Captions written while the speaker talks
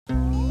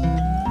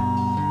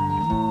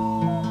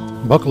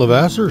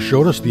Bucklevassar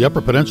showed us the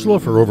Upper Peninsula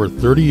for over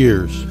 30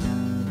 years.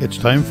 It's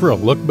time for a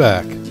look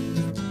back.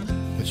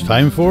 It's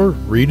time for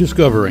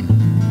rediscovering.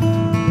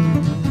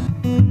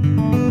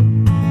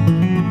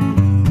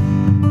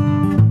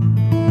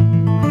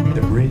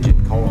 The bridge at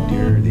Count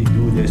Deer, they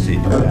do this, they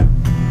do that.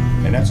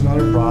 And that's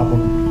another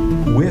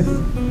problem with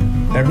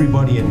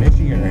everybody in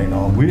Michigan right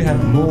now. We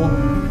have no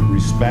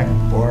respect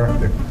for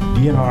the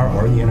DNR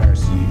or the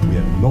NRC. We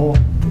have no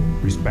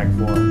respect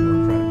for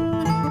or credit.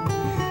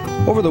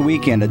 Over the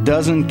weekend, a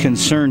dozen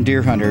concerned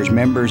deer hunters,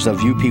 members of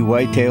UP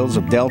Whitetails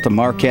of Delta,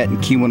 Marquette, and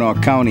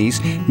Keweenaw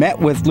counties, met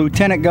with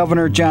Lieutenant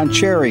Governor John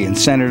Cherry and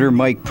Senator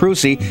Mike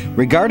Prusi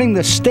regarding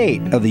the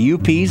state of the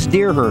UP's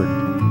deer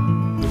herd.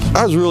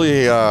 I was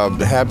really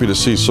happy to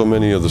see so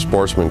many of the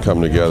sportsmen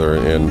come together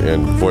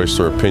and voice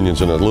their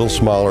opinions in a little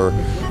smaller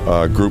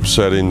group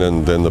setting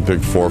than the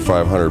big 400 or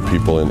 500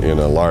 people in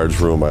a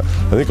large room. I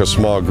think a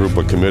small group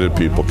of committed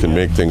people can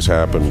make things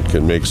happen,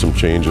 can make some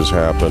changes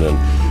happen,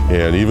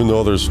 and even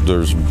though there's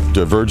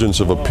divergence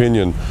of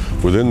opinion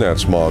within that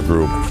small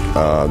group,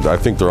 I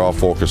think they're all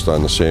focused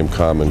on the same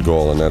common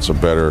goal, and that's a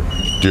better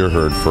deer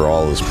herd for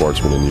all the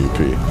sportsmen in the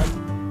UP.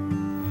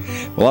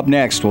 Well, up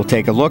next, we'll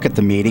take a look at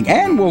the meeting,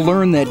 and we'll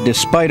learn that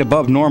despite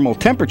above normal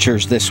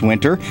temperatures this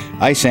winter,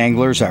 ice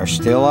anglers are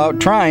still out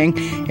trying,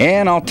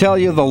 and I'll tell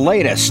you the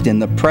latest in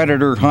the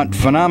predator hunt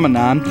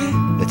phenomenon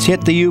that's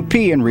hit the UP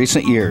in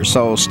recent years.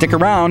 So stick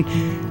around.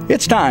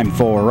 It's time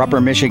for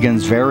Upper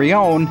Michigan's very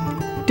own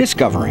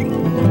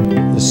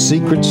Discovering. The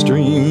secret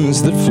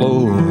streams that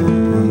flow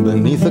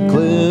beneath the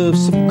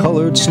cliffs of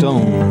colored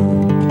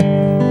stone,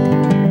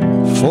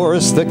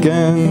 forests thick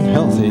and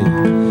healthy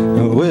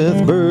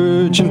with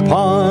birch and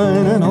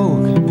pine and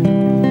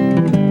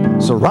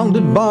oak,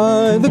 surrounded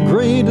by the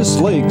greatest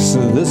lakes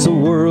this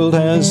world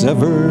has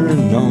ever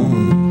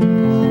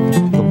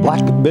known. The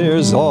black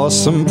bear's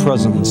awesome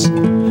presence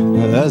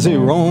as he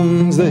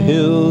roams the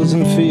hills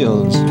and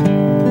fields,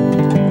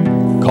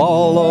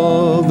 call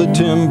of the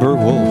timber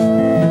wolf,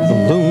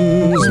 the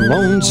loon's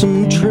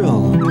lonesome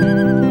trill,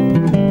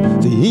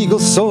 the eagle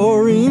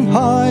soaring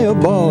high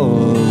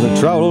above, the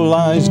trout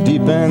lies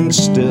deep and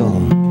still.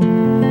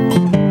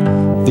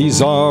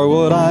 These are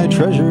what I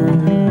treasure,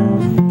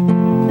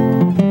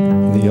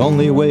 the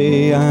only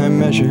way I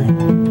measure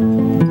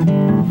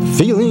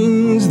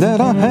feelings that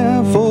I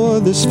have for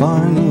this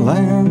fine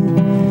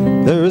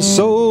land. There is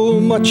so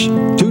much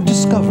to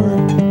discover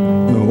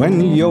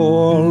when you're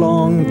a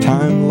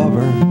long-time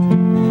lover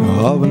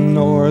of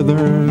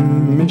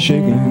northern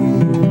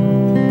Michigan.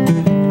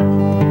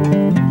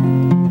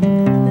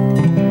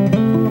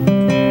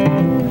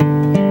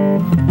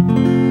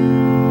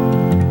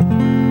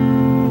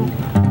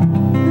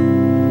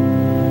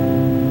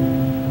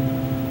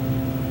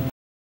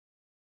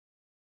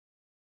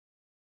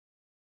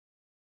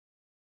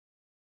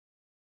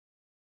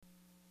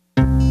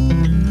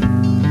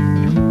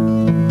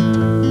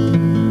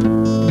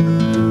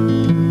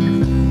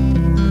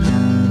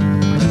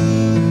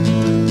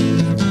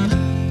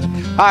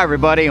 Hi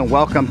everybody, and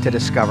welcome to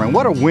Discovering.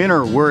 What a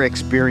winter we're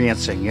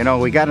experiencing. You know,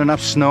 we got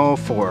enough snow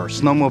for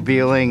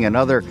snowmobiling and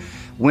other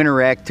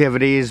winter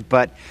activities,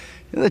 but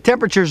the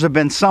temperatures have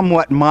been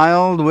somewhat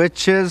mild,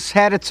 which has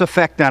had its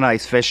effect on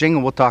ice fishing,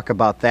 and we'll talk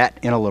about that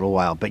in a little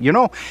while. But you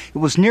know, it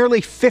was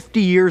nearly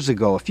 50 years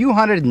ago. If you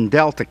hunted in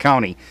Delta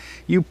County,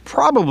 you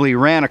probably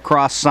ran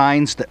across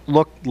signs that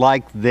looked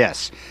like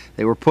this.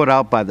 They were put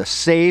out by the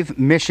Save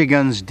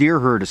Michigan's Deer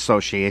Herd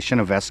Association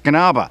of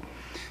Escanaba.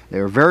 They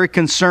were very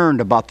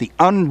concerned about the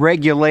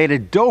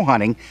unregulated doe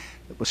hunting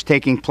that was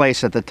taking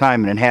place at the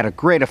time, and it had a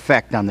great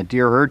effect on the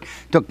deer herd.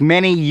 It took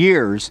many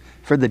years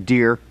for the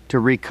deer to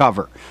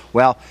recover.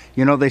 Well,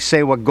 you know, they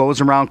say what goes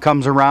around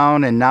comes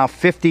around, and now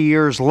 50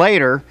 years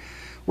later,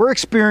 we're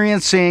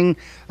experiencing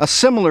a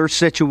similar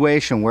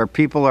situation where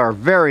people are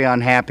very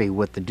unhappy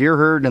with the deer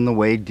herd and the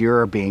way deer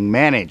are being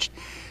managed.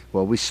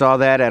 Well, we saw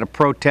that at a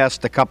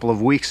protest a couple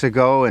of weeks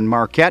ago in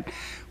Marquette,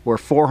 where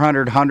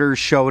 400 hunters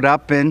showed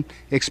up and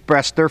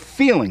expressed their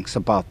feelings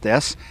about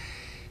this.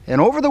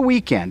 And over the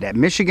weekend at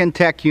Michigan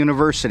Tech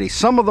University,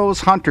 some of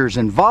those hunters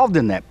involved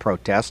in that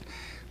protest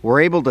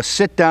were able to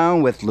sit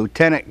down with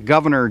Lieutenant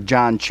Governor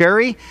John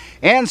Cherry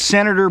and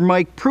Senator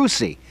Mike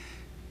Prusi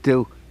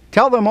to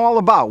tell them all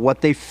about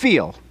what they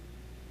feel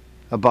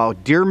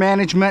about deer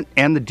management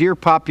and the deer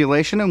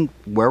population and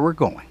where we're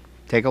going.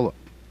 Take a look.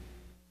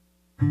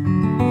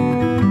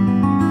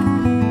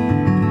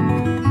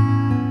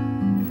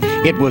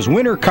 It was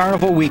Winter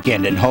Carnival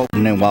weekend in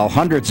Houghton, and while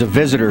hundreds of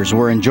visitors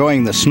were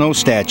enjoying the snow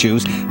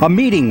statues, a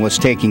meeting was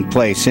taking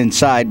place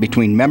inside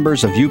between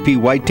members of UP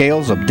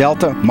Whitetails of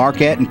Delta,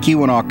 Marquette, and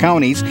Keweenaw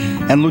counties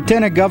and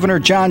Lieutenant Governor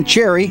John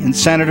Cherry and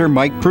Senator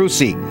Mike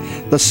Prusi.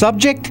 The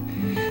subject?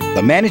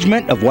 The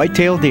management of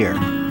whitetail deer.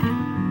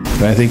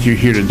 I think you're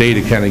here today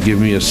to kind of give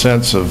me a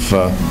sense of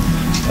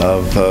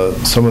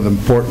some of the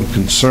important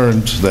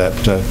concerns that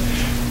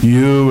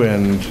you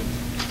and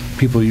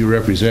people you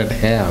represent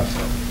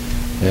have.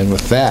 And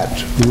with that,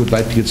 who would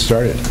like to get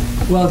started?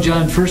 Well,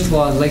 John, first of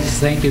all, I'd like to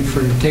thank you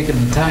for taking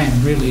the time,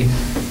 really,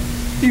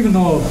 even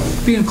though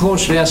being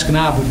closer to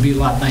Escanaba would be a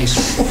lot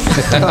nicer.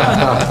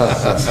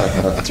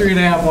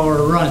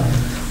 3.5-hour run.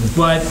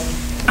 But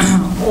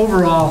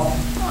overall,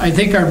 I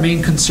think our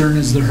main concern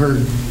is the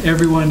herd.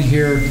 Everyone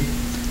here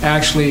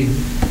actually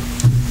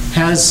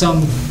has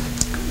some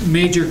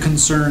major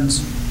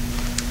concerns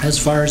as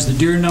far as the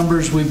deer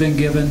numbers we've been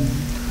given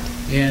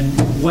and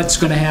what's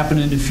going to happen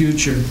in the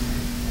future.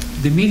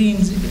 The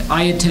meetings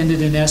I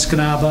attended in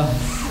Escanaba,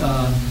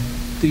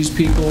 these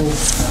people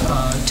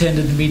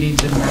attended the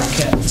meetings in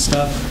Marquette and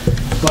stuff,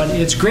 but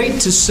it's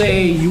great to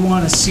say you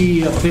want to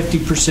see a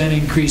 50%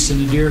 increase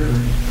in the deer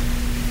herd,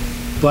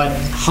 but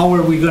how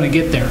are we going to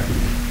get there?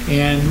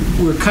 And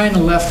we're kind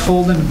of left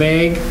holding the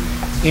bag,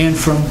 and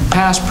from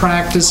past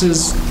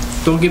practices,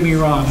 don't get me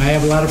wrong, I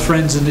have a lot of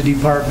friends in the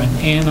department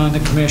and on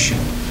the commission,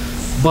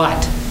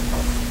 but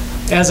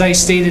as I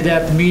stated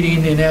at the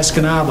meeting in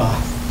Escanaba,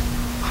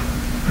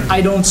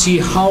 I don't see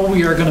how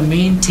we are going to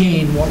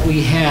maintain what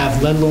we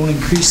have, let alone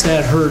increase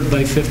that herd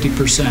by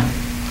 50%.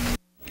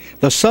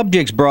 The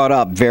subjects brought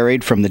up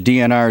varied from the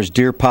DNR's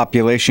Deer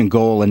Population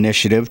Goal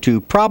Initiative to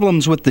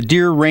problems with the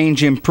Deer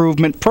Range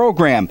Improvement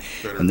Program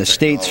and the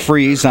state's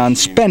freeze on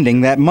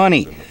spending that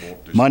money.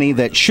 Money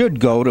that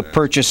should go to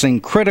purchasing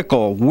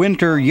critical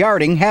winter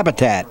yarding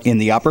habitat in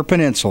the Upper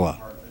Peninsula.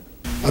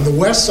 On the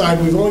west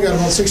side, we've only got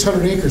about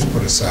 600 acres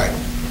put aside.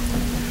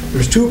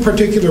 There's two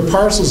particular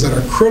parcels that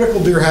are critical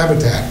deer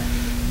habitat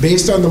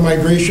based on the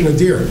migration of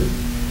deer.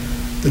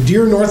 The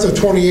deer north of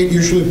 28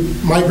 usually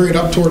migrate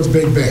up towards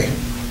Big Bay.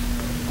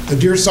 The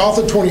deer south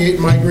of 28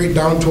 migrate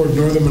down toward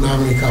northern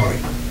Menominee County.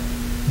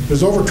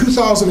 There's over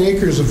 2,000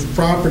 acres of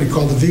property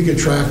called the Vega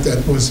Tract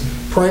that was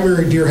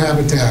primary deer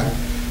habitat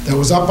that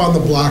was up on the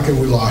block, and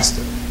we lost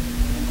it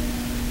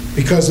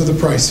because of the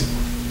pricing.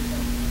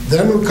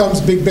 Then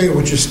comes Big Bay,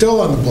 which is still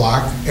on the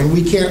block, and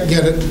we can't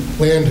get it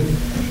landed.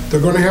 They're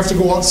going to have to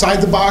go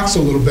outside the box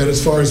a little bit as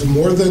far as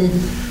more than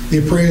the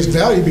appraised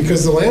value,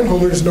 because the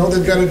landowners know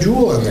they've got a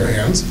jewel on their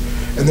hands,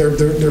 and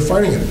they're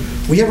fighting it.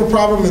 We have a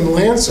problem in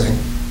Lansing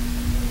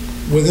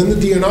within the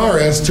DNR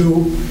as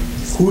to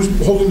who's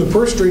holding the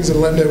purse strings and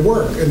letting it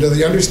work, and do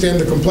they understand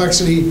the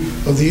complexity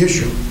of the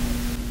issue?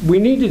 We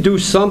need to do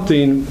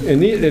something,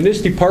 and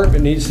this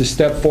department needs to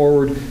step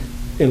forward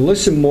and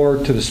listen more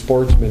to the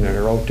sportsmen that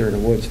are out there in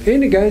the woods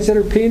and the guys that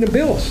are paying the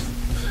bills.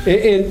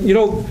 And you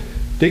know,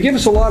 they give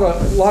us a lot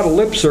of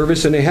lip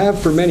service, and they have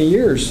for many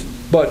years,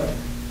 but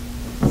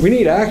we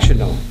need action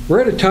now.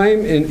 We're at a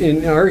time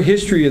in our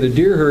history of the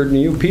deer herd in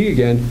the UP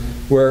again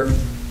where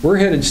we're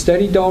headed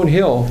steady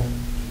downhill,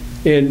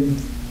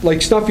 and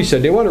like Snuffy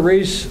said, they want to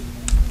raise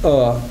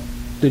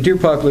the deer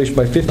population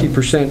by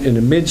 50% in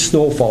the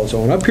mid-snowfall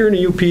zone. Up here in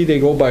the UP, they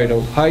go by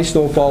the high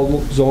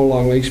snowfall zone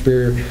along Lake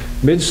Superior,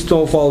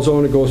 mid-snowfall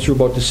zone that goes through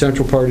about the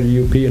central part of the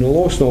UP, and the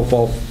low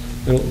snowfall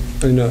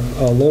in the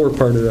lower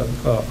part of the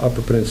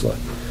Upper Peninsula.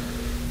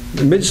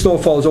 The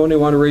mid-snowfall zone, they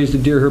want to raise the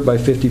deer herd by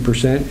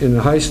 50%. In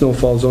the high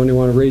snowfall zone, they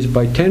want to raise it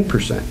by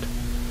 10%.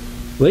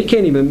 We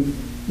can't even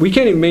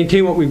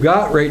maintain what we've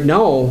got right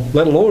now,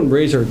 let alone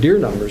raise our deer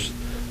numbers,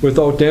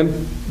 without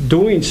them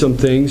doing some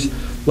things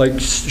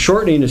like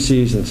shortening the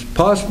seasons,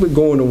 possibly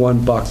going to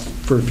 $1 buck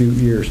for a few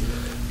years.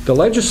 The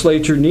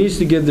legislature needs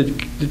to give the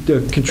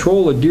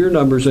control of deer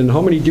numbers and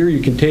how many deer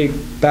you can take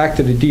back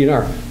to the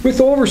DNR,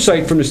 with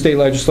oversight from the state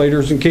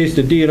legislators in case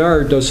the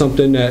DNR does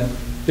something that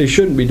they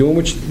shouldn't be doing,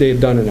 which they've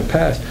done in the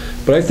past.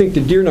 But I think the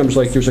deer numbers,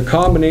 like there's a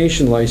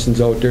combination license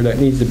out there that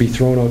needs to be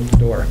thrown out the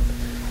door,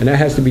 and that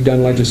has to be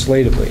done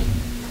legislatively.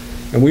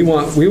 And we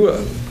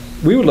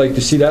would like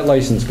to see that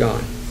license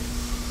gone.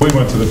 We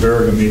went to the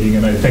Berrigan meeting,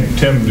 and I think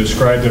Tim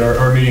described it,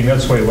 our meeting,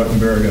 that's why it went in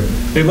Berrigan.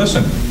 Hey,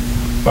 listen,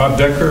 Bob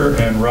Decker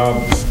and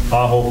Rob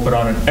Aho put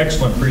on an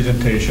excellent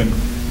presentation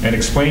and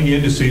explained the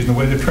indices and the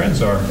way the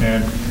trends are.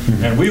 And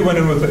we went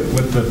in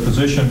with the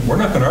position, we're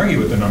not going to argue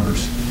with the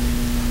numbers.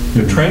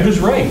 The trend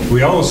is right.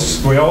 We all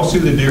see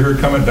the deer herd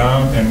coming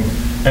down, and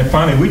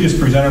finally we just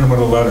presented them with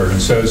a letter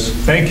and says,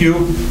 thank you,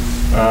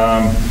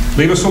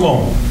 leave us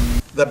alone.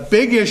 The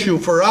big issue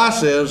for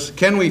us is,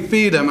 can we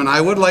feed them? And I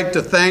would like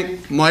to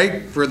thank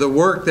Mike for the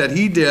work that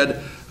he did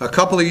a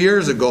couple of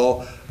years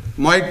ago.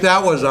 Mike,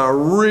 that was a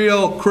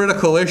real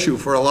critical issue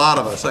for a lot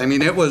of us. I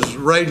mean, it was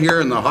right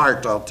here in the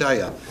heart, I'll tell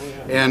you.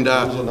 And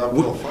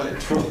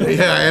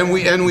yeah,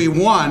 and we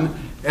won,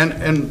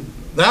 and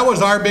that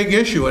was our big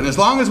issue. And as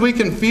long as we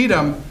can feed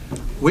them,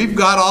 we've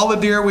got all the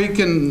deer we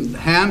can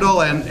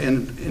handle, and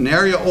in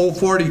area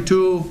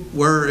 042,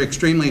 we're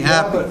extremely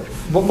happy. Yeah,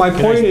 but my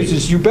point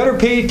is you better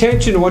pay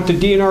attention to what the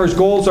DNR's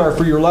goals are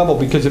for your level,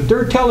 because if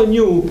they're telling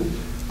you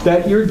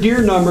that your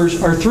deer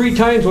numbers are 3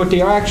 times what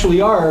they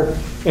actually are,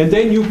 and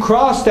then you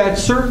cross that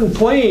certain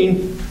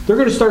plane, they're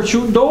going to start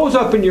shooting does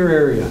up in your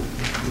area.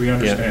 We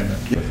understand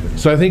that.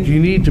 So I think you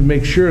need to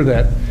make sure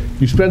that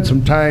you spend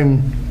some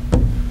time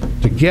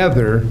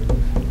together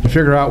to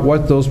figure out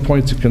what those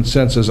points of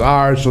consensus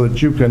are, so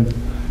that you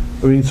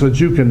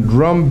can,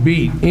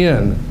 drumbeat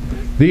in.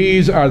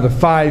 These are the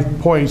 5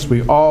 points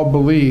we all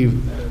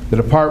believe the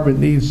department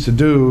needs to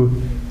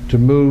do to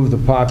move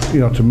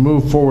to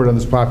move forward on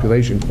this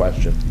population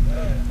question.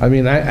 I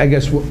mean, I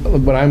guess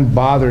what I'm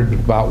bothered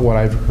about what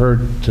I've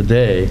heard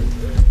today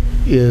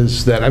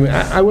is that, I mean,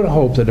 I would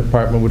hope the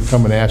department would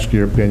come and ask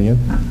your opinion.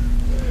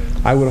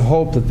 I would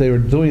hope that they were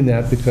doing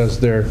that because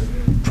they're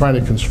trying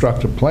to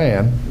construct a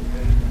plan.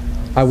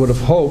 I would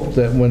have hoped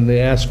that when they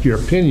ask your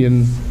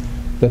opinion,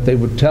 that they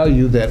would tell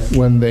you that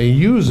when they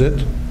use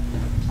it,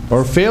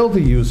 or fail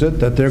to use it,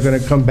 that they're going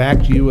to come back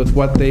to you with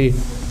what they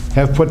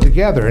have put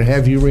together and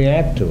have you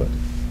react to it.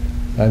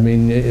 I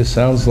mean, it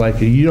sounds like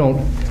you don't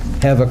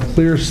have a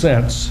clear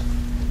sense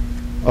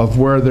of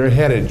where they're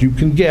headed. You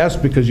can guess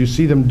because you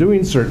see them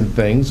doing certain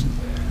things,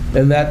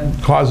 and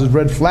that causes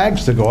red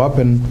flags to go up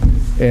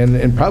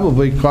and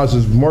probably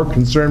causes more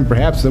concern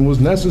perhaps than was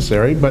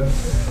necessary. But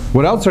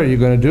what else are you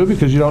going to do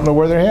because you don't know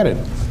where they're headed?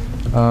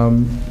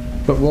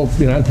 But well,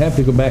 you know, I'm happy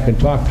to go back and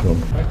talk to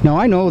them. Now,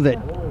 I know that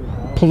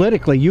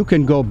politically you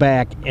can go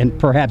back and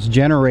perhaps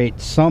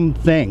generate some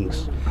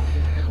things.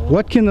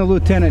 What can the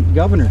lieutenant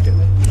governor do?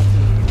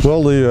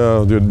 Well,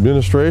 the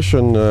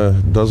administration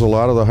does a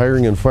lot of the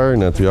hiring and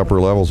firing at the upper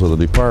levels of the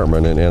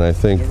department, and I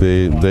think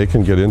they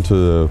can get into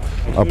the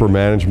upper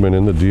management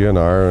in the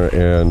DNR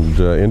and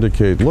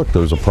indicate, look,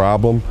 there's a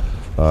problem.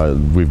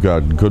 We've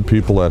got good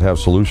people that have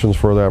solutions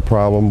for that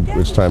problem.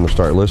 It's time to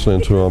start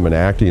listening to them and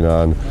acting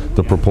on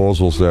the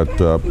proposals that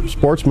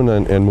sportsmen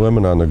and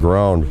women on the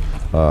ground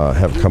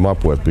have come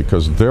up with,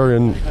 because they're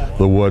in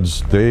the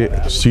woods. They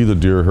see the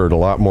deer herd a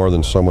lot more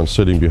than someone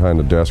sitting behind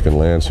a desk in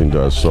Lansing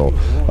does. So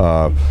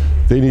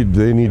they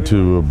need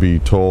to be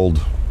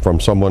told from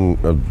someone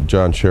of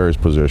John Cherry's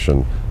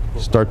position,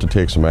 start to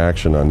take some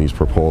action on these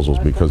proposals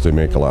because they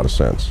make a lot of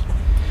sense.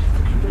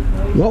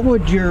 What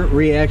would your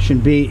reaction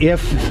be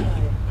if,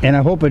 and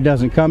I hope it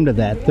doesn't come to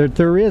that,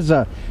 there is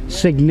a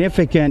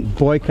significant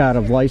boycott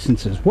of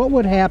licenses? What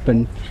would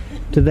happen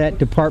to that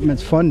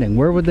department's funding?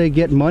 Where would they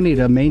get money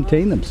to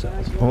maintain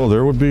themselves? Oh,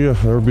 there would be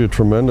a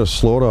tremendous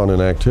slowdown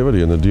in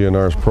activity in the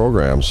DNR's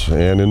programs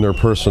and in their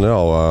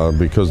personnel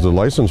because the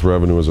license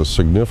revenue is a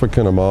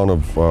significant amount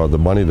of the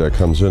money that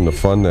comes in to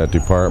fund that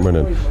department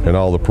and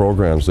all the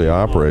programs they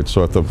operate.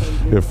 So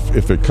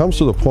if it comes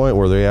to the point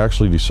where they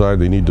actually decide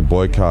they need to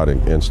boycott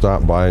and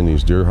stop buying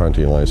these deer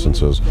hunting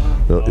licenses,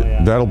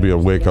 that'll be a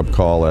wake-up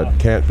call that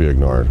can't be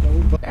ignored.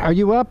 Are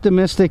you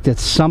optimistic that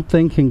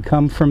something can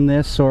come from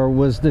this, or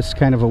was this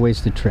kind of a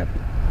wasted trip?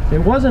 It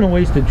wasn't a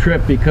wasted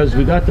trip because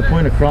we got the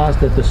point across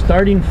that the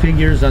starting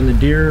figures on the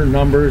deer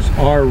numbers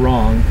are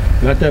wrong.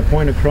 We got that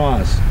point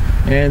across.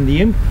 And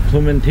the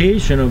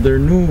implementation of their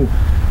new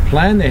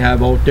plan they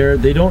have out there,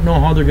 they don't know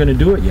how they're going to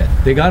do it yet.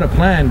 They got a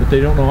plan, but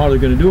they don't know how they're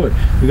going to do it.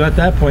 We got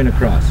that point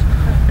across.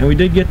 And we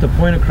did get the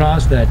point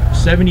across that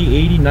 70,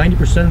 80,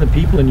 90% of the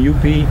people in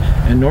UP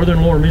and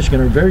northern lower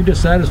Michigan are very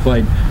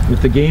dissatisfied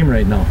with the game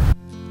right now.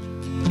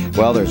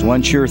 Well, there's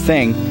one sure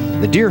thing.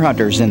 The deer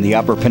hunters in the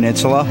Upper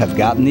Peninsula have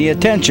gotten the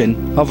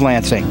attention of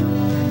Lansing.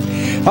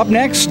 Up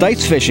next,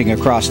 ice fishing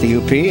across the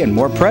UP and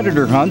more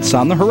predator hunts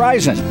on the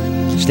horizon.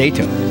 Stay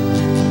tuned.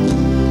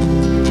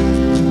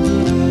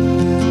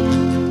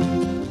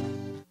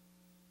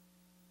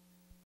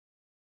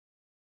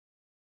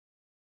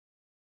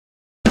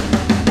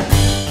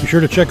 Be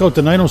sure to check out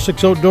the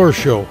 906 Outdoors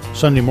Show,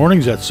 Sunday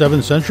mornings at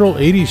 7 Central,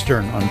 8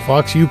 Eastern on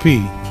Fox UP.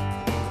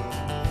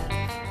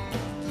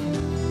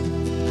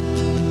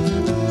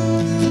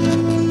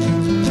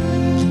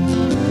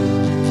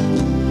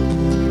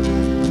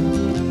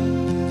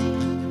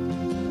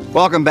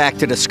 Welcome back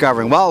to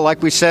Discovering. Well,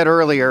 like we said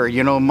earlier,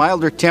 you know,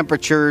 milder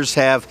temperatures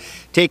have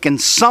taken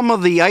some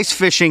of the ice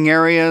fishing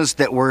areas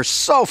that we're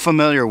so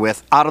familiar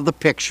with out of the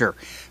picture.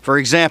 For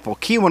example,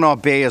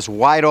 Keweenaw Bay is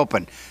wide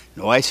open.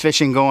 No ice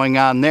fishing going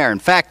on there. In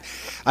fact,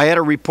 I had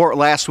a report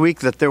last week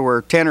that there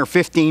were 10 or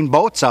 15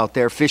 boats out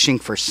there fishing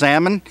for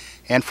salmon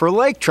and for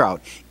lake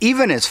trout,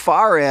 even as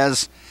far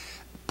as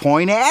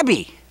Point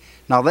Abbey.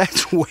 Now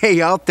that's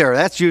way out there.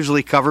 That's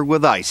usually covered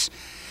with ice.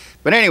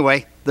 But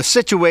anyway, the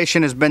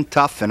situation has been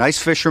tough, and ice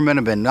fishermen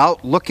have been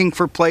out looking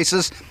for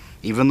places.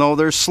 Even though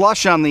there's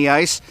slush on the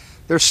ice,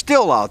 they're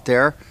still out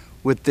there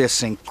with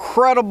this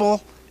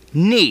incredible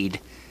need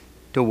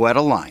to wet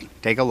a line.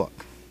 Take a look.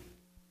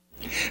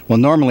 Well,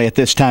 normally at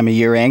this time of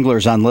year,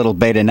 anglers on Little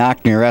Bay de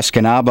Noc near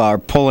Escanaba are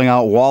pulling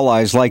out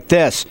walleyes like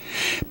this.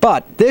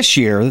 But this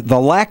year, the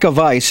lack of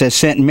ice has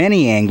sent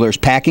many anglers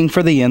packing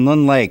for the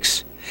inland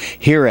lakes.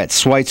 Here at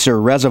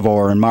Schweitzer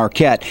Reservoir in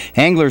Marquette,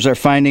 anglers are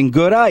finding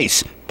good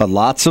ice, but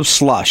lots of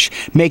slush,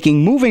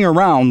 making moving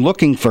around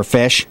looking for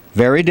fish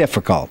very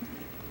difficult.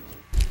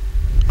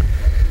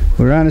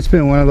 Well, Ron, it's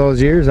been one of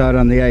those years out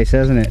on the ice,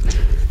 hasn't it?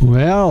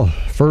 Well,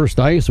 first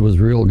ice was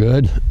real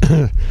good.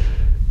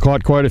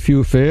 Caught quite a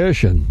few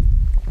fish, and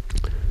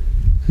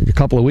a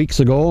couple of weeks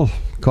ago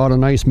caught a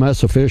nice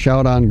mess of fish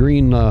out on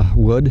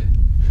Greenwood.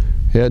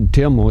 Had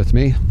Tim with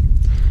me.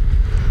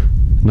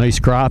 Nice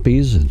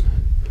crappies. And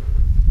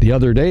the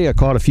other day I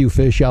caught a few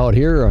fish out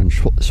here on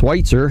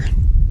Schweitzer,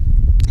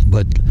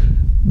 but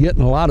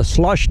getting a lot of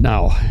slush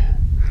now.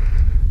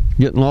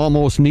 Getting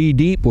almost knee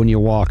deep when you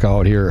walk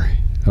out here.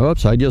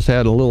 Oops, I just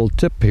had a little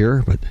tip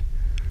here, but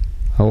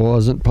I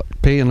wasn't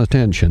paying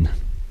attention.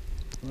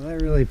 Well,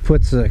 that really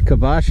puts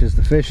kiboshes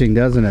to fishing,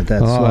 doesn't it, that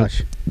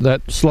slush?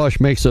 That slush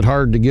makes it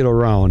hard to get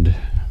around. It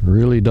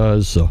really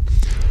does. So.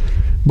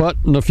 But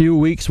in a few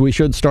weeks, we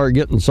should start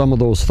getting some of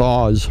those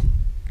thaws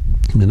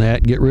and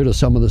that, get rid of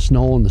some of the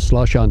snow and the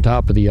slush on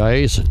top of the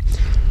ice, and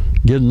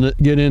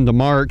get into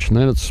March, and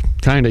then it's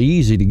kind of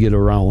easy to get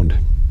around.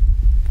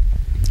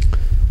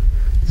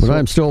 But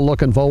I'm still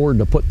looking forward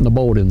to putting the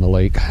boat in the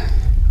lake.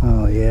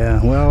 Oh,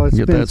 yeah. Well, it's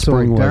been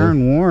so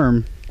darn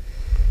warm.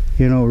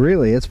 You know,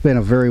 really, it's been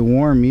a very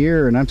warm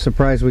year, and I'm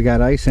surprised we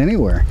got ice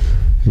anywhere.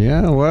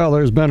 Yeah, well,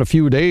 there's been a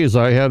few days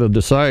I had to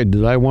decide,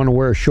 did I want to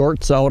wear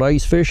shorts out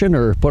ice fishing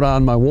or put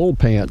on my wool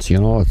pants? You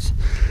know, it's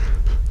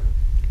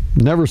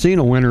never seen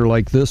a winter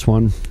like this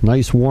one.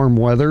 Nice warm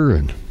weather,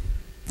 and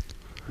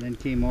then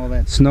came all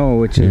that snow,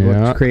 which is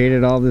what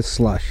created all this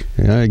slush.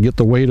 Yeah, you get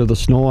the weight of the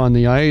snow on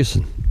the ice,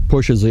 and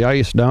pushes the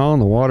ice down,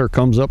 the water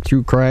comes up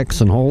through cracks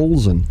and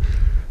holes, and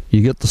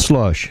you get the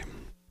slush.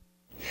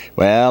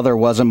 Well, there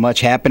wasn't much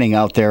happening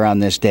out there on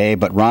this day,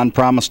 but Ron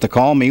promised to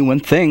call me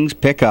when things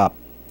pick up.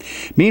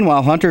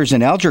 Meanwhile, hunters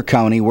in Alger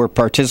County were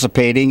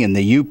participating in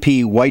the UP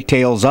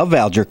Whitetails of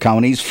Alger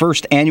County's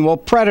first annual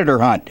predator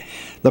hunt.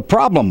 The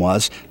problem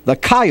was the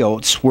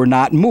coyotes were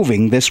not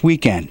moving this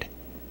weekend.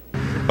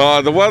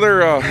 The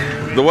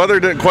weather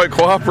didn't quite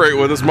cooperate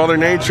with us. Mother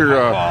Nature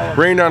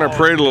rained on our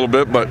parade a little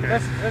bit, but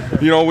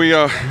you know,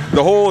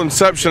 the whole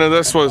inception of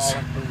this was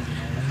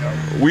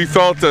we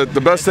felt that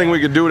the best thing we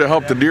could do to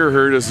help the deer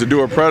herd is to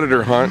do a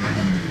predator hunt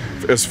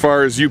as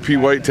far as UP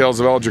Whitetails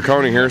of Alger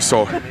County here.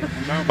 So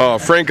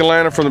Frank and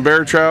Lana from the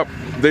Bear Trap,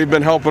 they've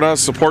been helping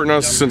us, supporting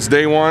us since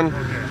day one.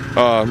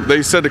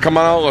 They said to come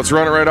on out, let's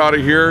run it right out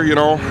of here, you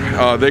know.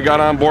 They got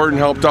on board and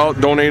helped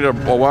out, donated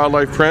a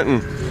wildlife print,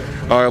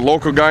 and a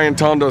local guy in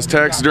town does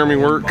taxidermy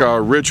work,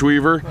 Rich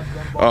Weaver.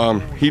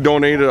 He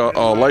donated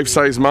a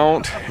life-size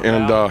mount,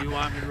 and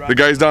the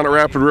guys down at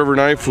Rapid River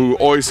Knife, who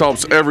always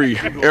helps every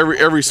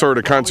sort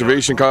of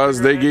conservation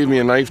cause, they gave me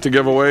a knife to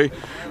give away.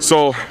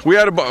 So we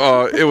had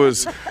it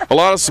was a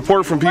lot of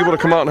support from people to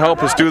come out and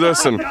help us do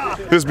this, and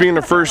this being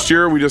the first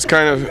year, we just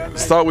kind of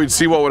thought we'd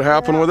see what would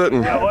happen with it.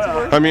 And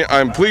I mean,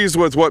 I'm pleased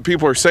with what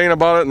people are saying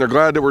about it, and they're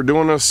glad that we're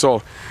doing this.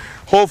 So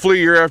hopefully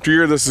year after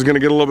year this is going to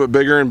get a little bit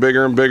bigger and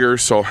bigger and bigger.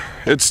 So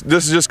this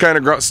is just kind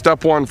of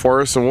step one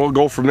for us, and we'll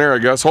go from there, I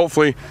guess.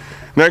 Hopefully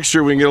next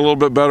year we can get a little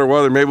bit better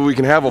weather. Maybe we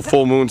can have a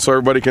full moon so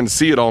everybody can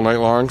see it all night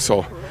long.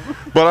 So,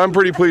 but I'm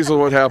pretty pleased with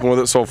what happened with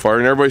it so far,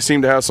 and everybody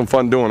seemed to have some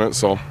fun doing it.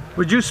 So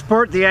would you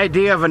support the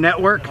idea of a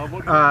network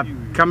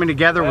coming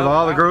together with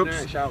all the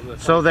groups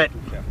so that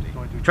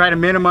try to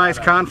minimize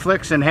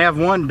conflicts and have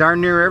one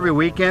darn near every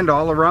weekend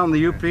all around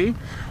the UP?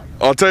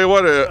 I'll tell you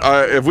what,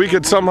 if we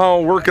could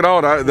somehow work it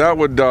out, that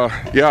would,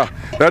 yeah,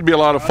 that'd be a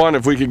lot of fun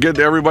if we could get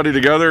everybody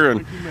together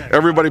and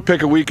everybody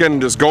pick a weekend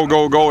and just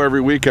go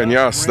every weekend.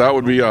 Yes, that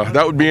would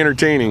be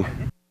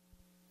entertaining.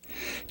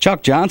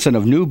 Chuck Johnson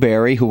of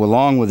Newberry, who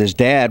along with his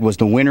dad was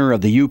the winner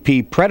of the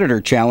UP Predator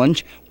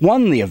Challenge,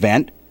 won the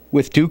event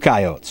with 2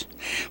 coyotes.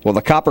 Well,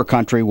 the Copper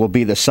Country will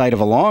be the site of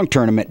a long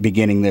tournament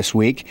beginning this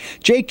week.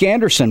 Jake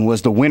Anderson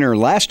was the winner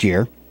last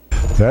year.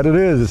 That it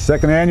is. It's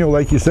second annual,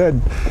 like you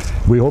said.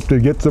 We hope to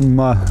get some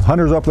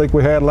hunters up like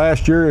we had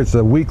last year. It's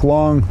a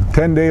week-long,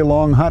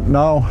 10-day-long hunt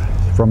now,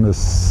 from the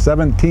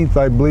 17th,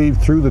 I believe,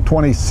 through the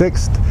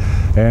 26th.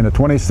 And the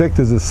 26th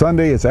is a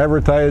Sunday. It's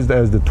advertised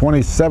as the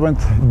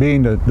 27th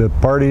being the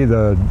party,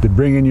 the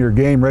bring in your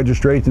game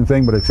registration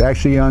thing, but it's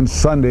actually on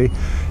Sunday.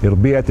 It'll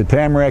be at the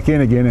Tamarack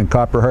Inn again in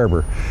Copper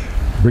Harbor.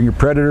 Bring your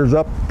predators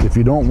up. If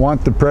you don't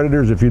want the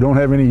predators, if you don't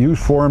have any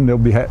use for them,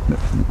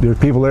 there's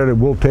people there that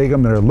will take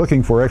them that are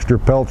looking for extra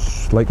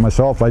pelts. Like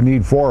myself, I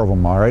need 4 of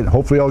them, all right?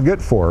 Hopefully I'll get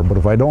 4, but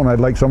if I don't, I'd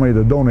like somebody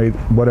to donate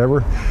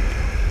whatever.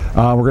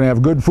 We're going to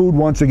have good food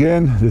once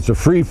again. It's a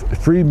free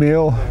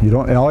meal. And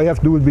all you have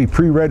to do is be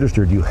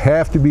pre-registered. You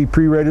have to be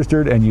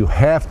pre-registered, and you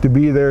have to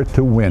be there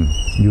to win.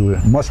 You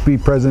must be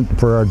present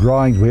for our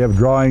drawings. We have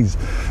drawings,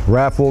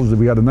 raffles.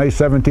 We got a nice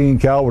 17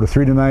 cal with a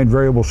 3-to-9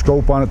 variable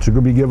scope on it, so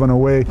going to be given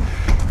away.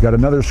 We've got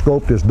another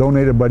scope that's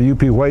donated by the UP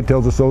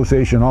Whitetails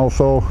Association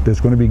also that's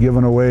going to be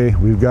given away.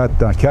 We've got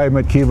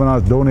Calumet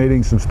Kevanaugh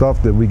donating some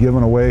stuff that we're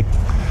giving away.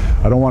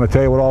 I don't want to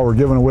tell you what all we're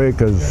giving away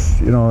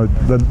because, you know,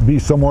 that'd be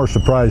some more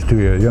surprise to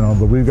you, you know,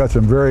 but we've got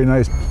some very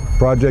nice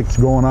projects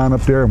going on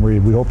up there, and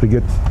we hope to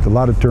get a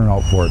lot of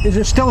turnout for it. Is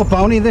it still a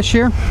bounty this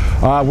year?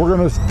 We're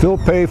going to still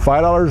pay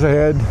 $5 a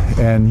head,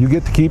 and you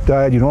get to keep the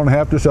head. You don't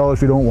have to sell it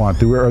if you don't want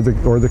to, or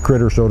the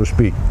critter, so to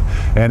speak.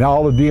 And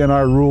all the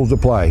DNR rules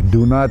apply.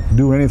 Do not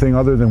do anything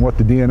other than what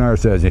the DNR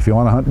says. If you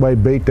want to hunt by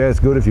bait,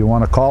 that's good. If you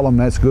want to call them,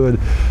 that's good.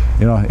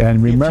 You know,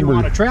 and remember, if you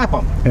want to trap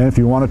them. And if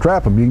you want to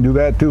trap them, you can do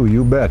that too.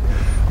 You bet.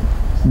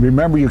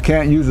 remember, you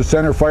can't use a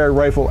center fire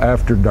rifle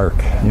after dark.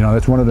 You know,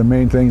 that's one of the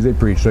main things they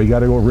preach. So you got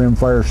to go rim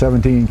fire,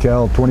 17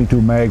 cal,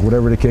 22 mag,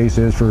 whatever the case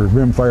is for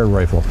rim fire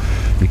rifle.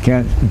 You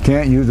can't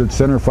use a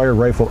center fire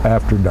rifle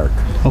after dark.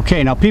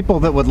 Okay, now people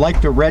that would like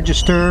to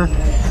register,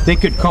 they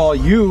could call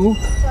you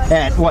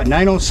at what,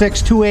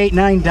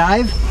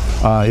 906-289-DIVE?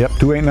 Yep,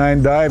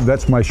 289-DIVE,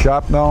 that's my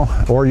shop now.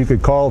 Or you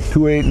could call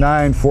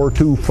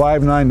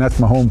 289-4259, that's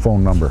my home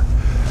phone number.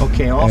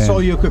 Okay, also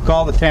And you could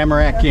call the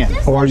Tamarack Inn.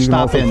 Or you can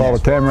stop also in call there.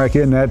 the Tamarack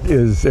Inn. That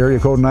is area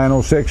code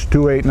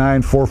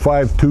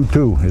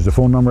 906-289-4522 is the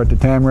phone number at the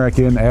Tamarack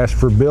Inn. Ask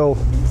for Bill,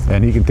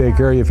 and he can take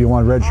care of you if you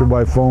want to register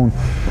by phone.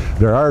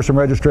 There are some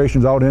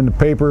registrations out in the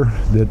paper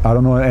that, I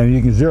don't know, and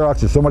you can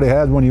Xerox. If somebody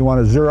has one you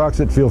want to Xerox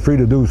it, feel free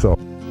to do so.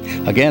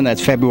 Again,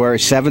 that's February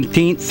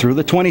 17th through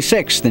the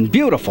 26th in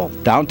beautiful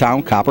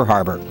downtown Copper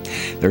Harbor.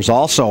 There's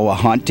also a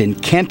hunt in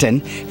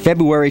Kenton,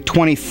 February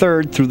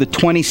 23rd through the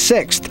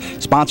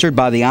 26th, sponsored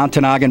by the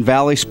Ontonagon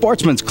Valley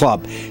Sportsman's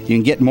Club. You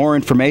can get more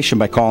information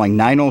by calling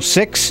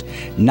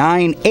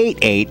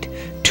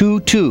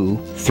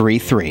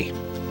 906-988-2233.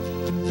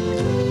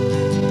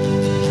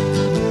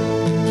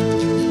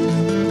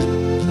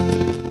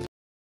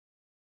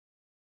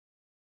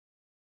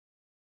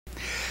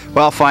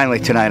 Well, finally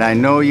tonight, I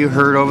know you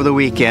heard over the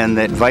weekend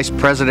that Vice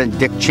President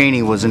Dick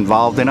Cheney was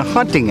involved in a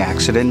hunting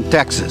accident in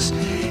Texas.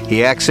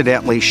 He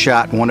accidentally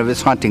shot one of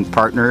his hunting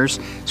partners,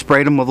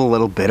 sprayed him with a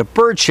little bit of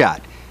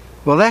birdshot.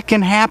 Well, that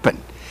can happen.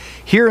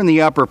 Here in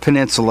the Upper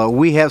Peninsula,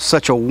 we have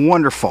such a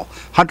wonderful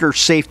hunter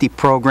safety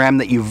program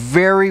that you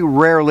very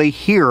rarely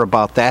hear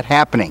about that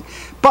happening.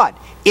 But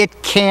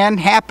it can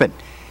happen.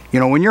 You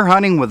know, when you're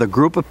hunting with a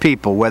group of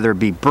people, whether it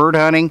be bird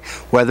hunting,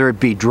 whether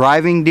it be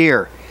driving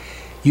deer,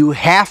 you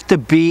have to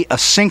be a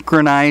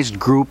synchronized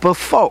group of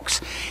folks.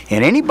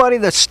 And anybody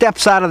that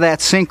steps out of that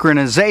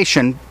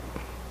synchronization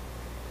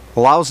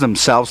allows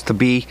themselves to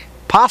be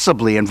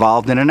possibly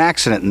involved in an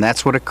accident, and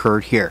that's what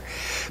occurred here.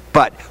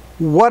 But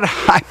what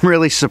I'm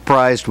really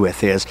surprised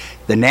with is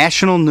the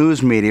national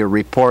news media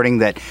reporting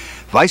that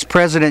Vice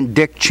President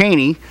Dick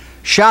Cheney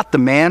shot the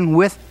man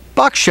with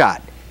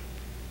buckshot.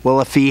 Well,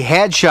 if he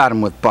had shot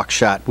him with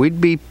buckshot, we'd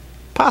be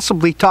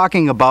possibly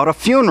talking about a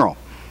funeral.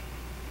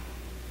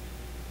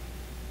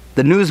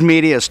 The news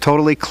media is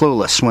totally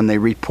clueless when they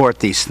report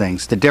these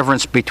things, the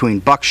difference between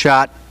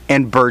buckshot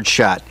and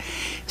birdshot.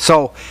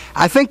 So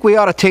I think we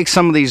ought to take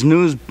some of these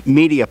news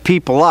media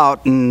people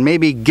out and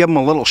maybe give them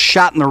a little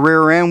shot in the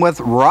rear end with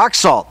rock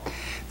salt.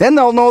 Then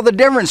they'll know the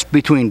difference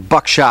between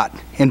buckshot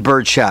and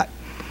birdshot.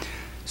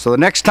 So the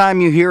next time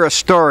you hear a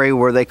story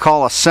where they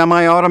call a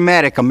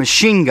semi-automatic a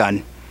machine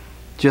gun,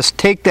 just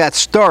take that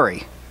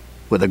story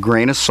with a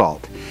grain of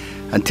salt.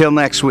 Until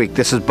next week,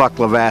 this is Buck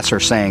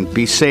Lavasser saying,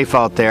 be safe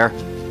out there,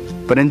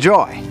 but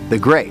enjoy the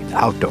great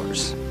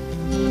outdoors.